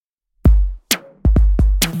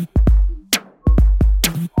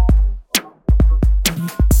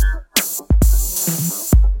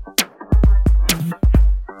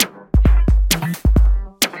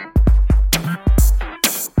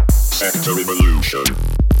Sektor Evolution.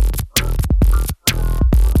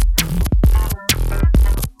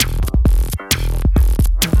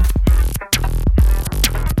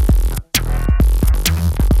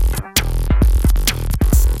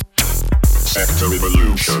 Sektor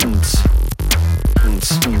Evolution.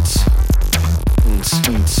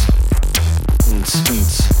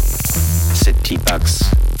 City Bugs,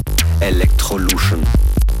 Electrolution,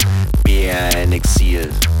 Meer in Exil,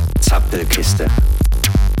 Zappelkiste,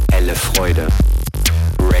 helle Freude,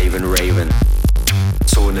 Raven,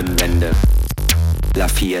 Zonenwende, La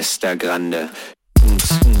Fiesta Grande.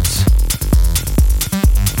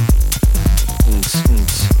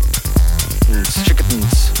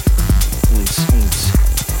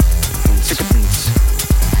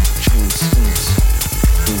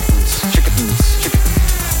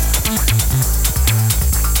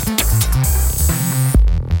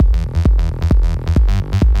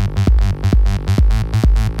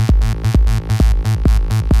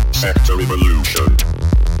 Sektor Evolution.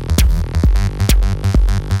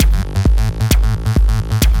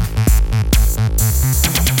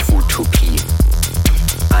 Utopie,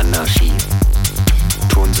 Anarchie,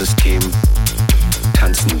 Tonsystem,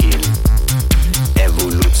 tanzen gehen,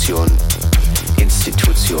 Evolution,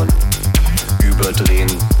 Institution,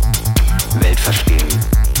 überdrehen, Welt verstehen.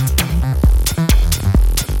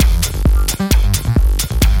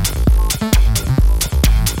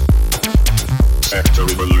 Sektor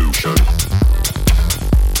Evolution.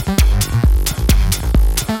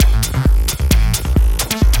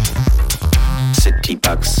 City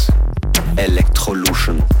Bugs,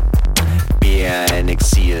 Electrolution, Meer in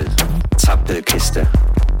Exil, Zappelkiste,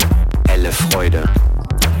 helle Freude,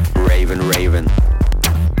 Raven,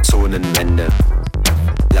 Zonenwende,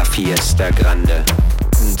 La Fiesta Grande.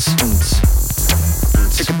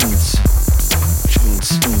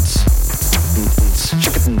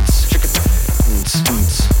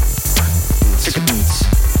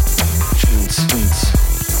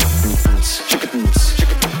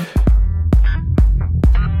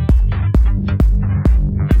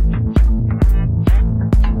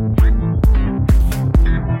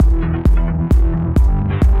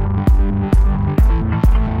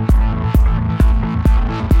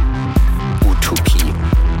 Utopie,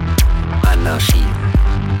 Anarchie,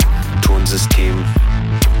 Tonsystem,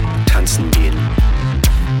 tanzen gehen,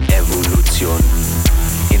 Evolution,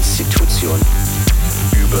 Institution,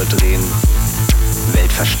 überdrehen,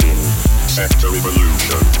 Welt verstehen. Sektor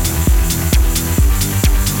Evolution.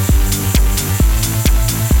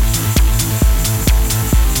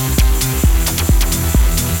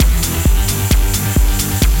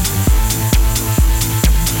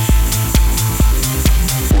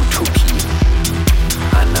 Utopie,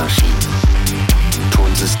 Anarchie,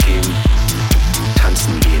 Tonsystem,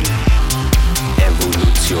 tanzen gehen,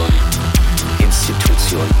 Evolution,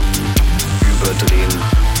 Institution, überdrehen,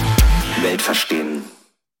 Welt verstehen.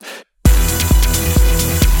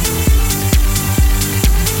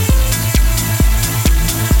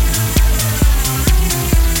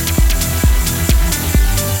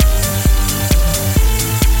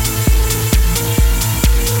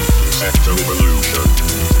 Sektor Evolution.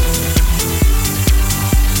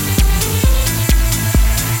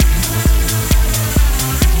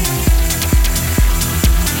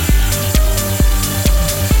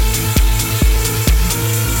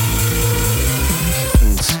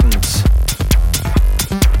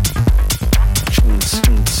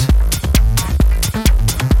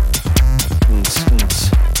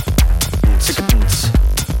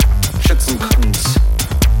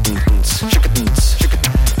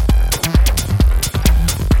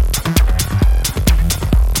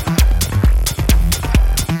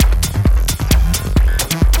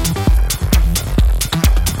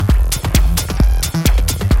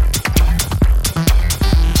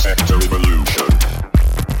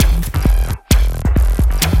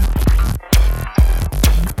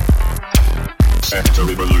 Sector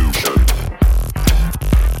Evolution.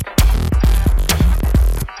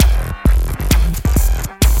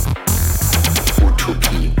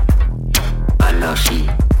 Utopie, Anarchie,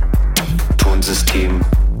 Tonsystem,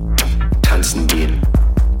 tanzen gehen,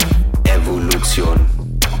 Evolution,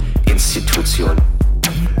 Institution,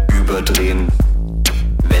 überdrehen,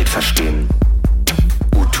 Welt verstehen.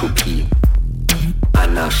 Utopie,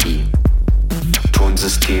 Anarchie,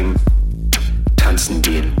 Tonsystem, tanzen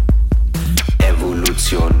gehen,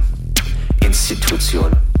 Evolution,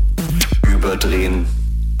 Institution, überdrehen,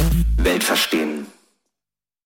 Welt verstehen.